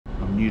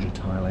new to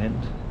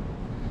Thailand,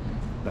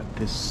 but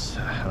this,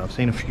 I've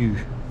seen a few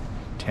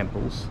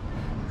temples.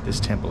 This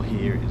temple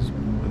here is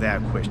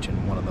without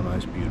question one of the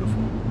most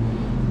beautiful.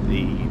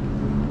 The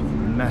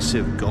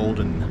massive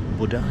golden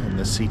Buddha in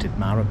the seated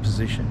Mara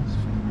position,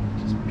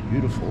 just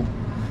beautiful.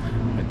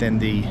 But then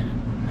the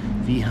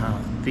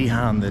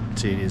vihan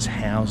that it is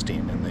housed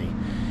in,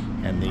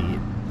 and the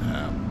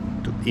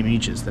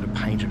images that are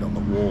painted on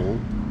the wall,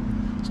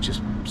 it's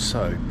just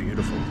so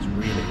beautiful. It's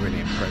really,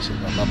 really impressive.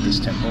 I love this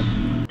temple.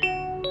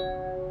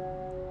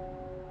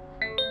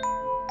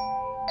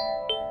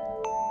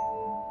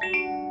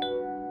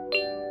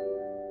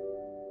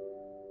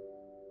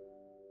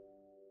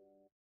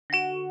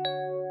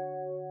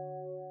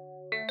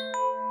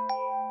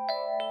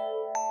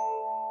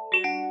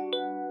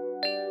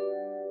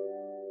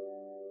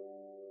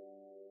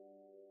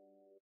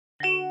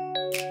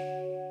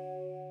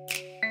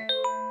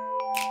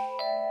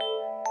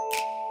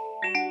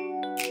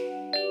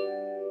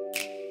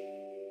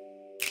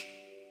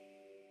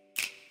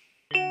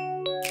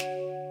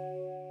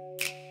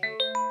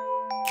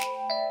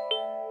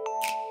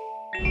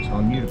 So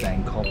I'm new to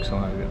Bangkok, so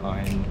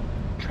I'm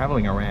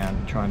travelling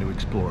around trying to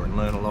explore and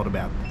learn a lot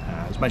about,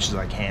 as much as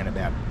I can,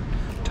 about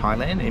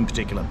Thailand, in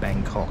particular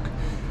Bangkok.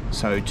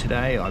 So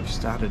today I've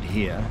started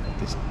here at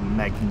this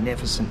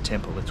magnificent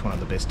temple. It's one of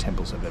the best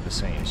temples I've ever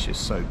seen. It's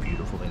just so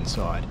beautiful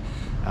inside.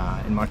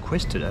 And my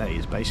quest today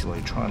is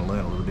basically trying to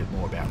learn a little bit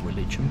more about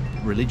religion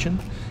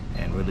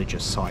and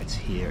religious sites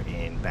here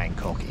in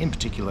Bangkok, in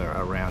particular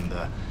around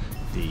the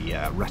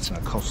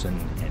Ratanakosin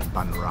and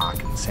Bun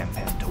Rak and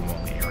Sampan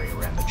Tawong area,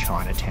 around the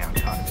Chinatown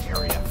kind of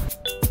area.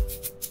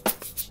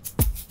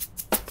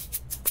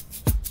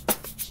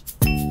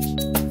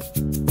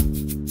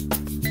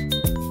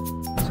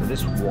 So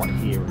this Wat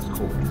here is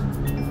called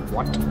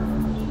Wat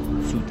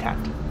Suthat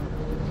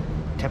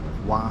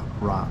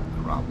Thepwararam.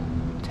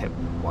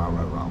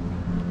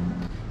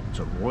 It's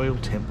a royal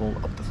temple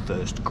of the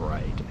first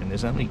grade, and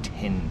there's only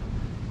 10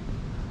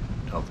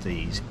 of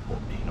these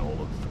in all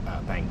of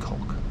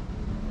Bangkok.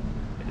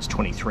 There's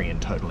 23 in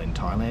total in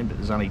Thailand, but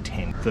there's only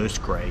 10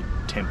 first grade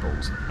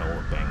temples in all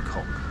of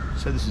Bangkok.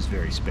 So this is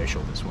very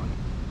special, this one.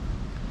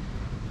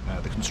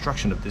 The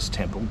construction of this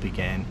temple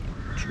began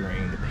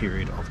during the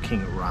period of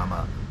King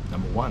Rama I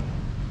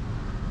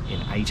in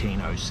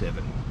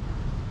 1807.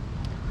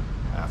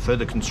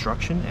 Further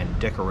construction and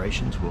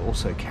decorations were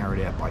also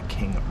carried out by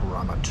King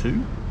Rama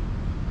II,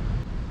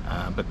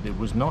 but it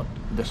was not,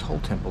 this whole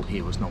temple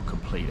here was not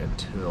complete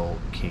until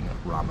King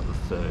Rama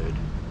III,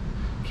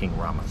 King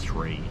Rama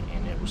III,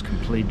 and it was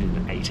completed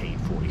in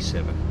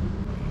 1847.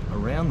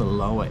 Around the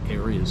lower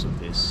areas of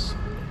this,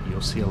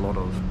 you'll see a lot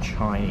of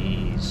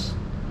Chinese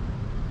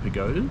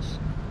pagodas,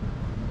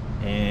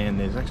 and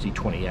there's actually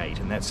 28,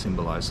 and that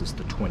symbolizes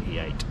the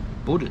 28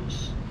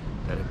 Buddhas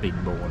that have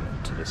been born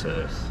to this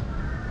earth.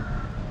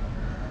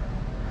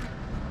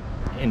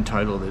 In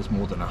total, there's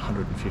more than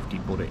 150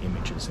 Buddha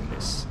images in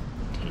this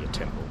here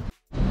temple.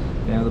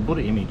 Now, the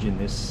Buddha image in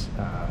this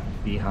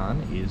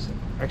vihan is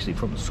actually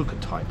from the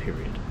Sukhothai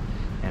period,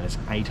 and it's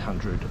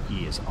 800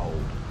 years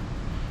old.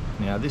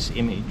 Now, this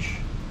image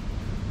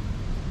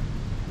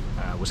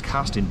was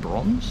cast in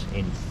bronze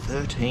in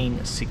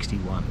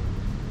 1361,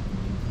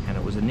 and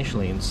it was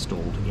initially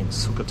installed in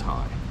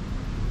Sukhothai.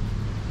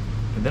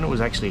 And then it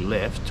was actually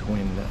left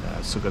when the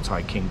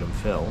Sukhothai kingdom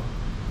fell.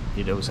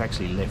 It was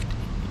actually left,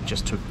 it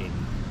just took in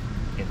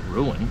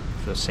ruin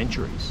for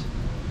centuries,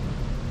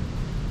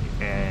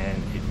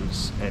 and it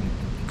was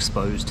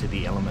exposed to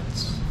the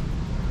elements.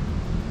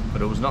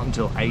 But it was not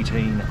until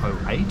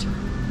 1808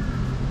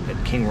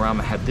 that King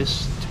Rama had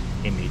this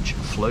image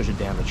floated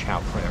down the Chao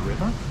Phraya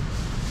River,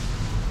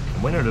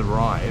 and when it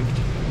arrived,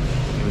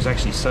 it was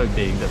actually so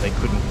big that they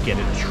couldn't get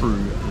it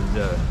through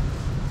the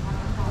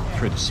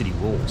city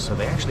walls, so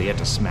they actually had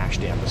to smash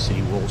down the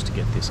city walls to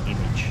get this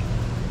image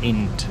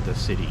into the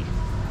city.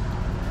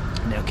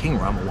 Now, King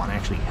Rama I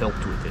actually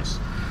helped with this.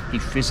 He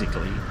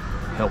physically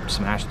helped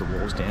smash the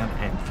walls down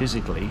and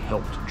physically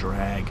helped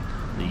drag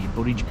the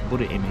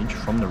Buddha image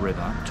from the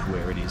river to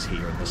where it is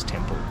here in this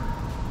temple.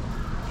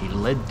 He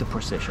led the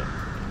procession,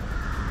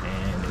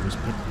 and it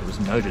was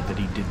noted that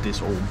he did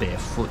this all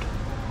barefooted.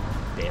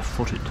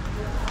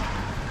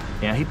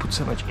 Now, he put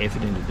so much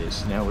effort into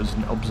this. Now, it was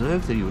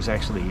observed that he was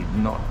actually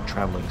not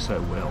travelling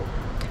so well,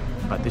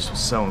 but this was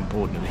so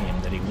important to him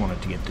that he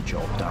wanted to get the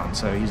job done.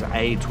 So his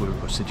aides were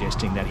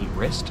suggesting that he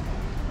rest,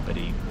 but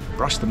he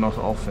brushed them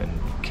off and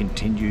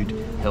continued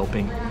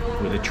helping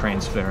with the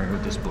transferring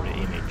of this Buddha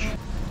image.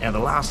 Now, the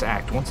last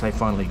act, once they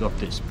finally got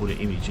this Buddha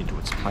image into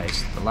its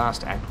place, the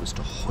last act was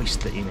to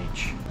hoist the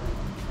image.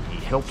 He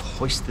helped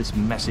hoist this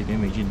massive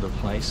image into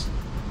place,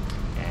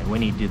 and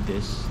when he did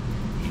this,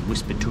 he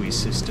whispered to his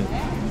assistant,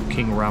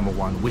 King Rama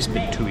I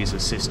whispered to his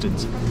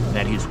assistants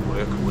that his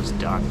work was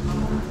done.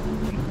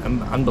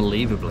 And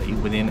unbelievably,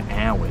 within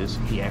hours,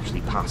 he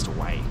actually passed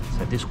away.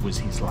 So this was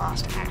his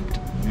last act,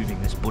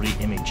 moving this Buddha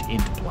image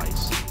into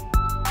place.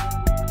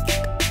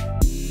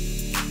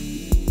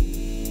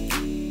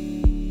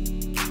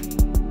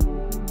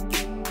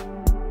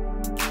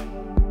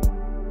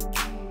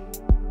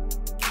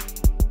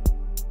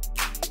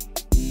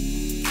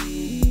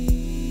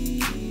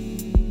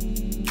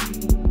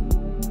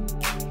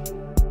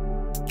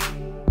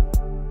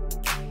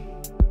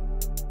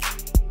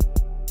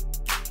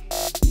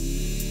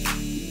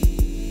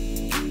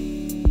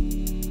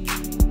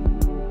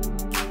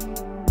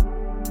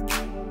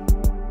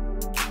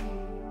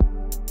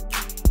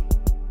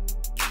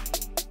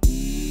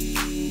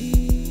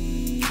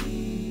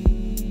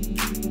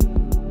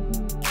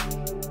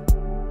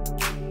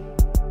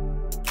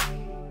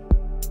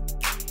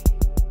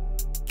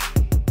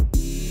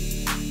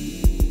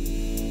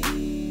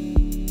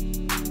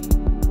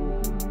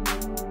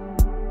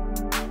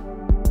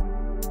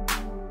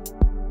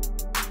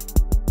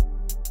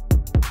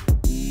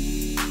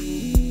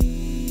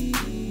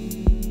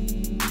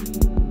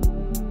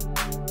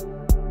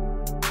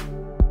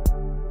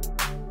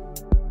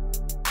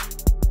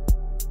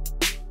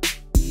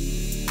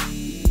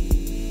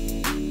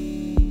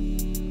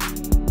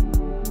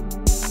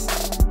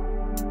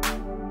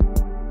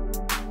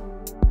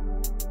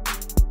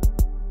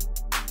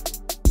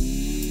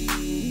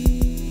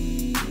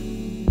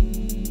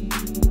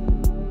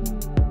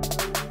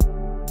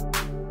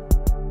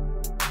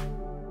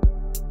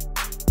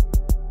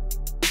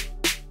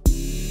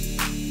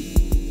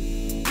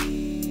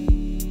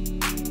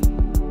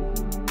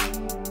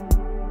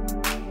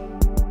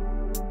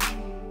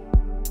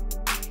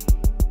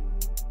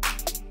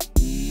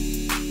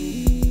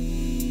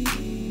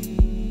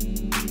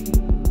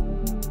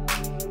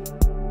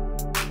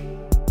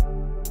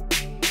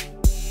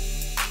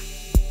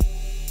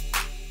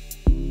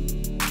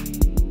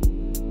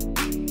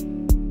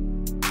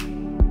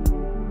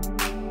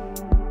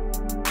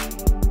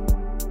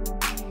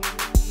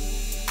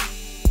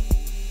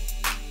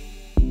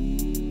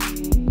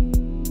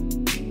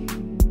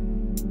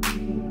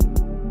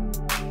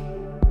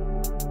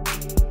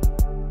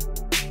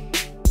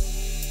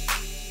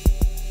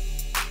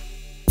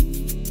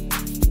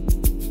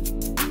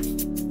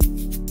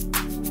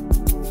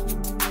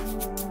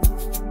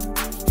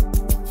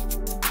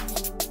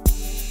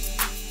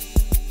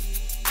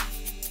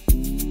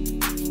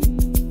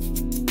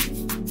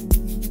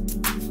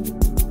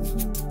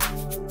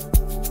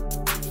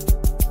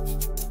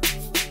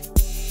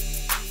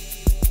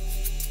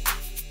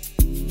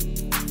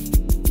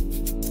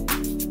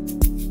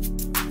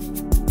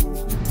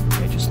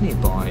 just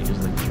nearby is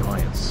the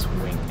giant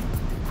swing.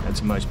 It's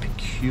the most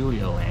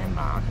peculiar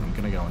landmark, and I'm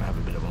going to go and have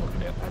a bit of a look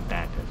at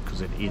that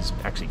because it is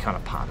actually kind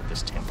of part of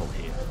this temple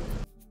here.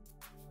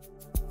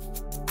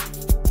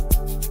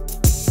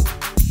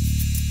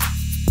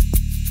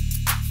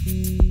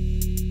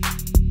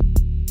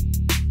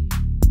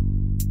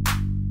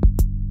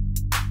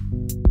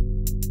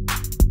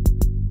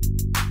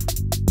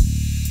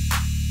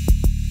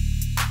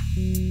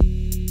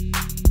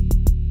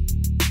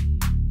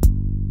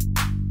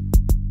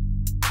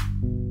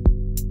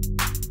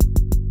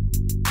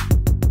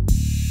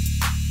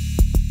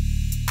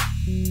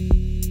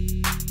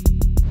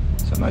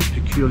 Most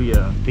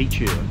peculiar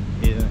feature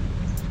here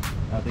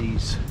are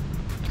these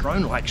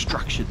throne-like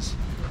structures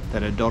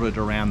that are dotted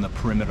around the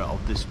perimeter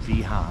of this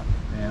vihar.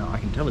 Now I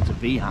can tell it's a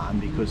vihar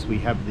because we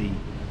have the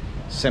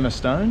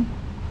semistone,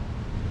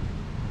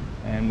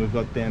 and we've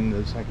got them,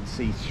 as I can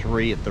see,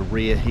 3 at the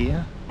rear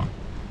here,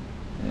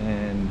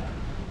 and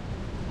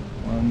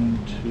 1,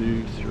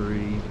 2, 3,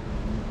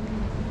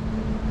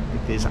 I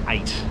think there's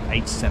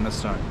 8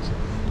 semistones.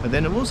 But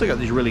then we've also got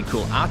these really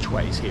cool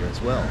archways here as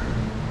well.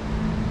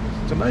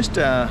 The most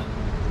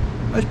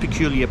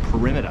peculiar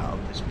perimeter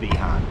of this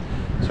vihar.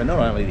 So not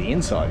only the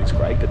inside is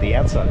great, but the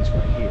outside is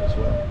great here as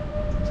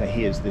well. So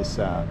here's this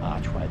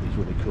archway, these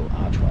really cool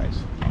archways.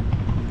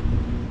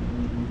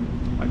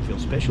 I feel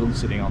special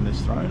sitting on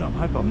this throne. I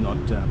hope I'm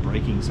not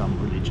breaking some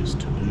religious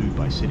taboo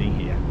by sitting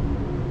here.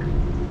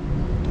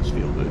 It does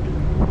feel good.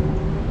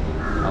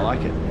 I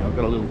like it. Now I've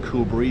got a little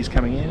cool breeze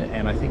coming in,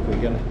 and I think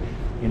we're going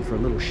in for a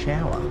little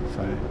shower.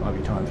 So it might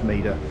be time for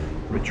me to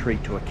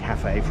retreat to a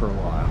cafe for a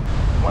while.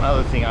 One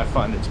other thing I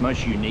find that's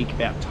most unique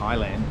about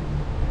Thailand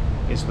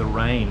is the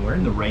rain. We're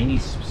in the rainy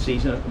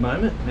season at the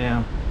moment.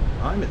 Now,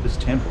 I'm at this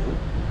temple.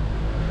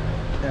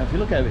 Now, if you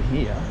look over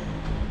here,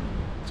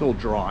 it's all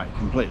dry,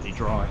 completely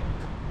dry.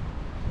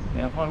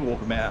 Now, if I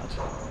walk about,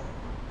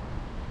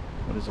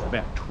 what is it,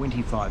 about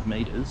 25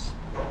 meters,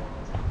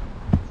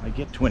 I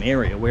get to an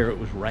area where it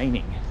was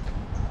raining.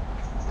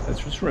 It's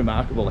just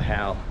remarkable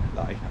how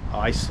like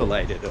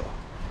isolated or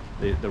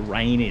the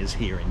rain is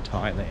here in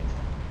Thailand.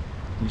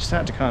 You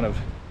start to kind of,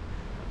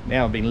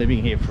 now I've been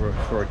living here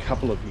for a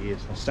couple of years,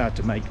 I start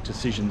to make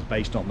decisions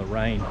based on the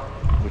rain,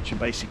 which are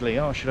basically,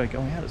 oh, should I go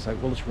out? It's like,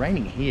 well, it's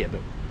raining here,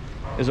 but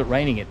is it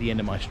raining at the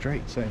end of my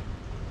street? So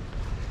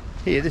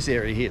here, this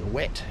area here,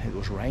 wet, it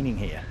was raining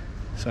here.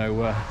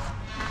 So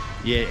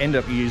yeah, end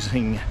up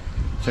using,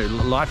 so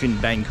life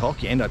in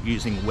Bangkok, you end up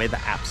using weather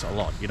apps a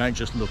lot. You don't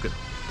just look at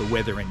the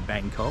weather in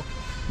Bangkok,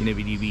 you need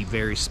to be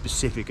very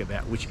specific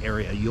about which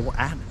area you're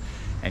at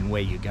and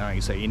where you're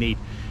going. So you need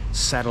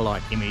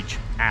satellite image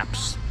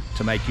apps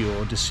to make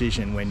your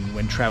decision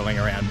when traveling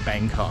around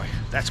Bangkok.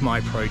 That's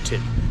my pro tip.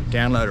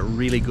 Download a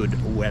really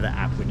good weather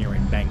app when you're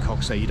in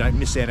Bangkok so you don't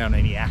miss out on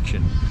any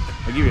action.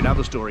 I'll give you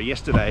another story.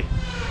 Yesterday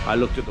I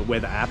looked at the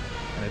weather app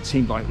and it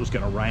seemed like it was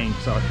going to rain,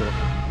 so I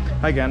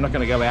thought, okay, I'm not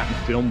going to go out and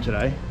film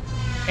today.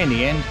 In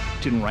the end,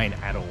 it didn't rain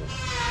at all.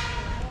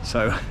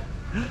 So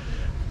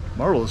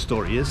moral of the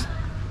story is,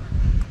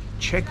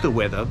 check the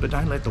weather, but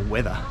don't let the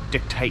weather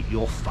dictate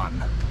your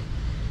fun.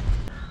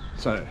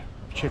 So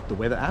I've checked the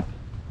weather app,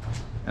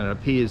 and it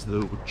appears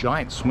the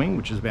giant swing,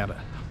 which is about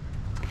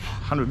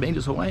 100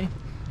 meters away,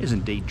 is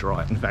indeed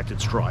dry. In fact,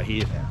 it's dry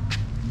here now.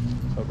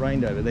 So it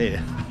rained over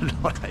there,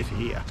 not over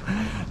here.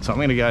 So I'm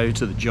going to go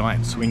to the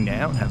giant swing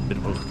now and have a bit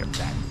of a look at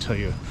that and tell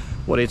you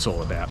what it's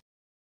all about.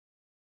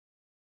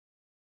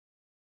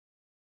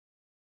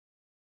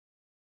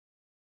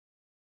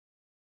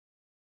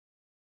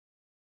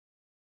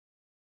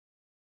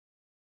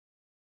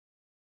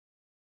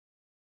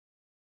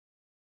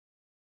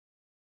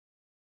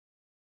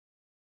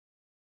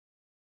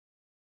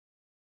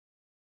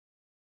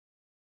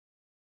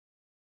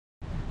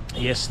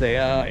 Yes,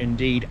 there are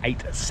indeed 8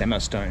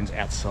 semistones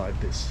outside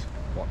this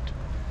Wat.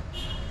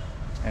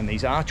 And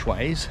these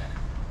archways,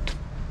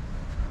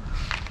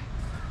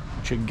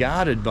 which are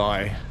guarded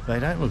by, they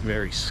don't look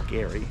very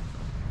scary.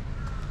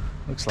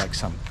 Looks like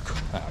some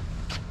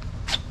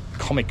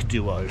comic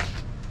duo,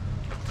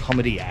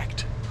 comedy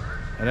act.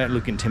 They don't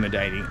look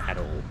intimidating at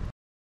all.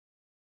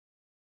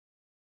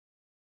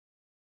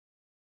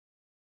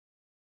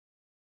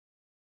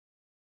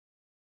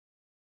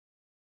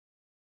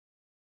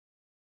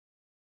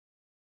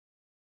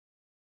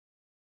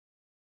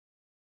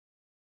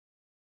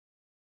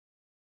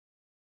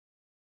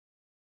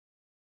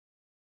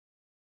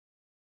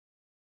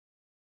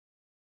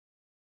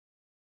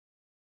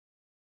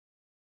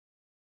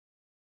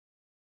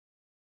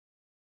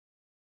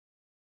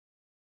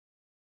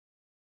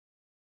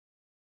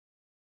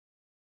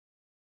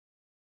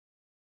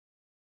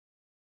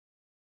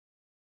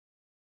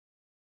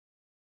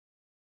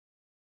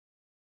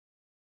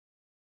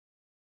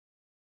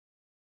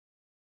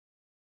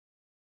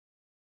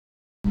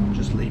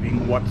 Just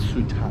leaving Wat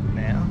Suthat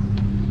now,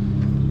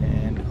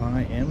 and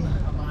I am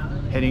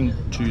heading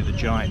to the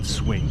giant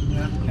swing.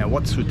 Now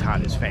Wat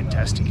Suthat is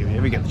fantastic. If you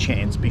ever get the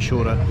chance, be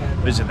sure to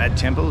visit that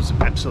temple. It's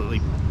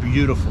absolutely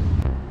beautiful.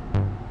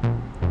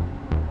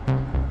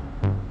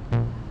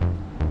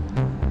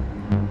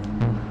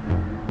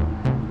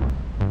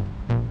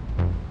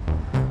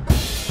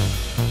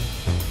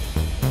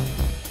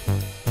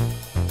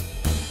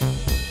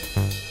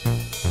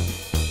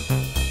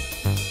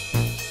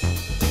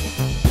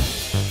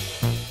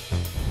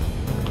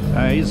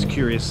 Here's a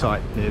curious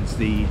sight. There's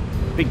the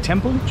big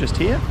temple just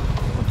here,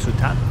 Wat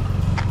Suthat,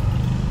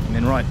 and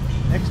then right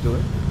next to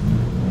it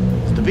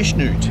is the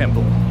Vishnu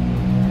temple.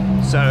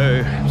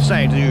 So,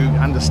 starting to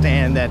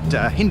understand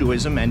that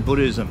Hinduism and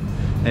Buddhism,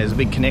 there's a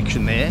big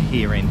connection there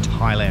here in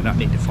Thailand. I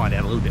need to find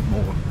out a little bit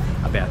more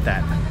about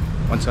that.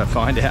 Once I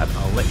find out,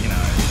 I'll let you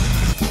know.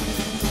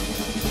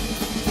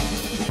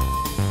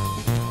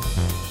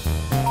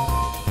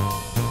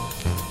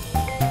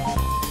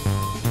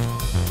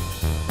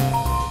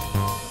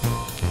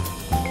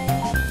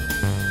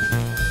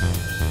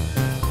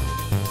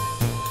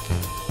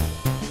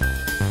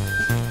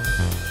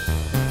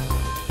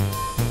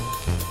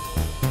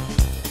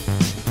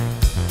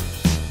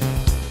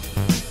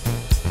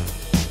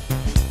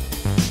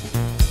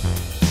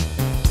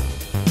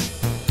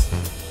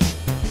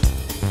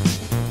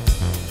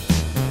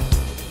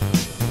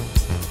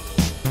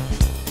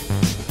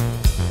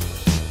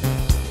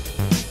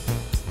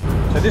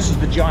 This is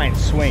the giant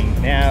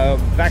swing. Now,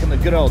 back in the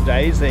good old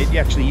days, there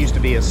actually used to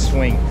be a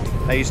swing.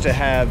 They used to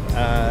have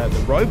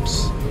the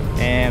ropes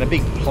and a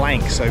big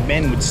plank, so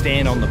men would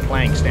stand on the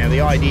planks. Now,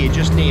 the idea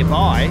just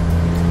nearby,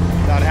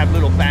 they'd have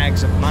little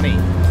bags of money.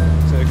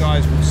 So the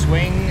guys would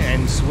swing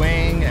and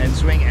swing and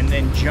swing and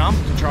then jump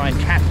to try and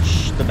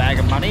catch the bag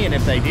of money, and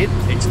if they did,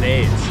 it's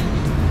theirs.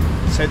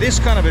 So this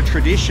kind of a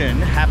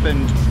tradition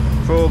happened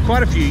for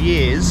quite a few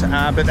years,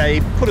 but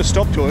they put a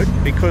stop to it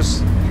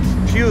because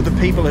few of the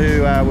people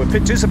who were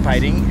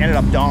participating ended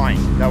up dying.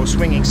 They were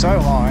swinging so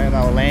high and they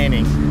were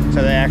landing,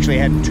 so they actually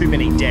had too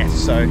many deaths.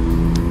 So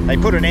they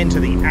put an end to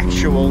the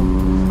actual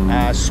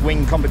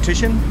swing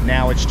competition.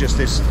 Now it's just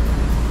this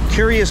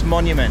curious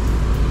monument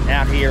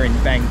out here in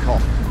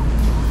Bangkok.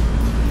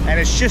 And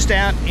it's just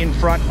out in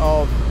front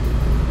of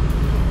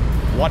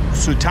Wat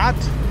Suthat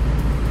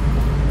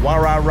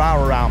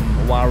Thepwararam.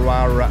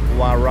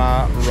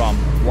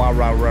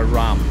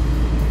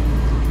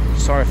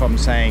 Sorry if I'm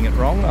saying it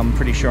wrong. I'm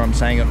pretty sure I'm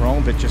saying it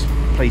wrong, but just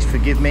please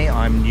forgive me.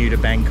 I'm new to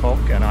Bangkok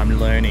and I'm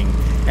learning.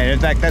 And in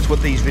fact, that's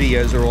what these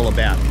videos are all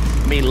about.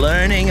 Me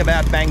learning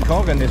about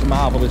Bangkok and this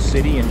marvelous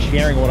city and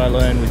sharing what I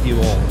learn with you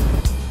all.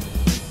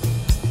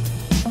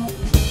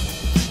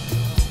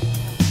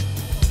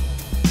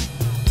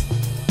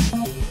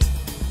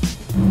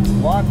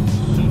 Wat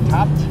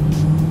Suthat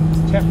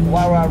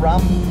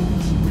Thepwararam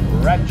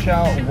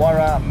Racha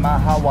Wara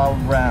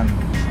Mahawaram.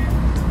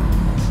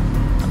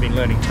 I've been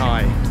learning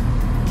Thai.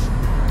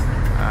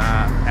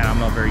 And I'm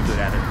not very good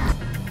at it.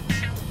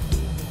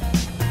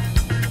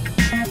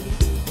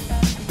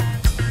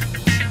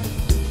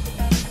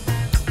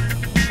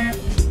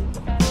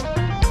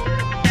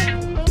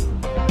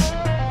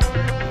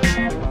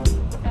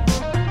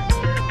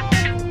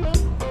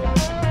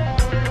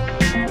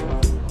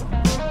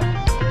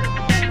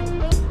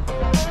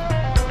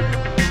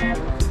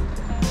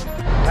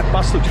 That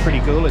bus looks pretty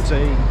cool. It's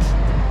a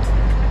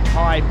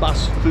Thai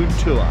bus food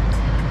tour.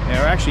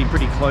 They're actually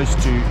pretty close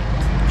to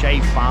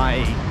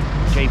J5.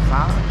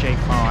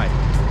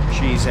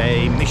 She's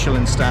a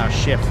Michelin star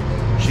chef.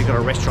 She's got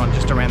a restaurant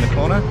just around the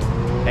corner,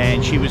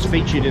 and she was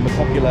featured in the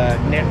popular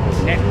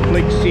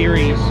Netflix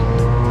series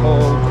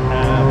called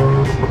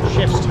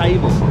Chef's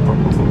Table.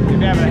 If you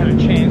haven't had a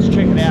chance,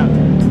 check it out.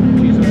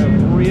 She's a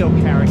real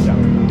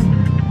character.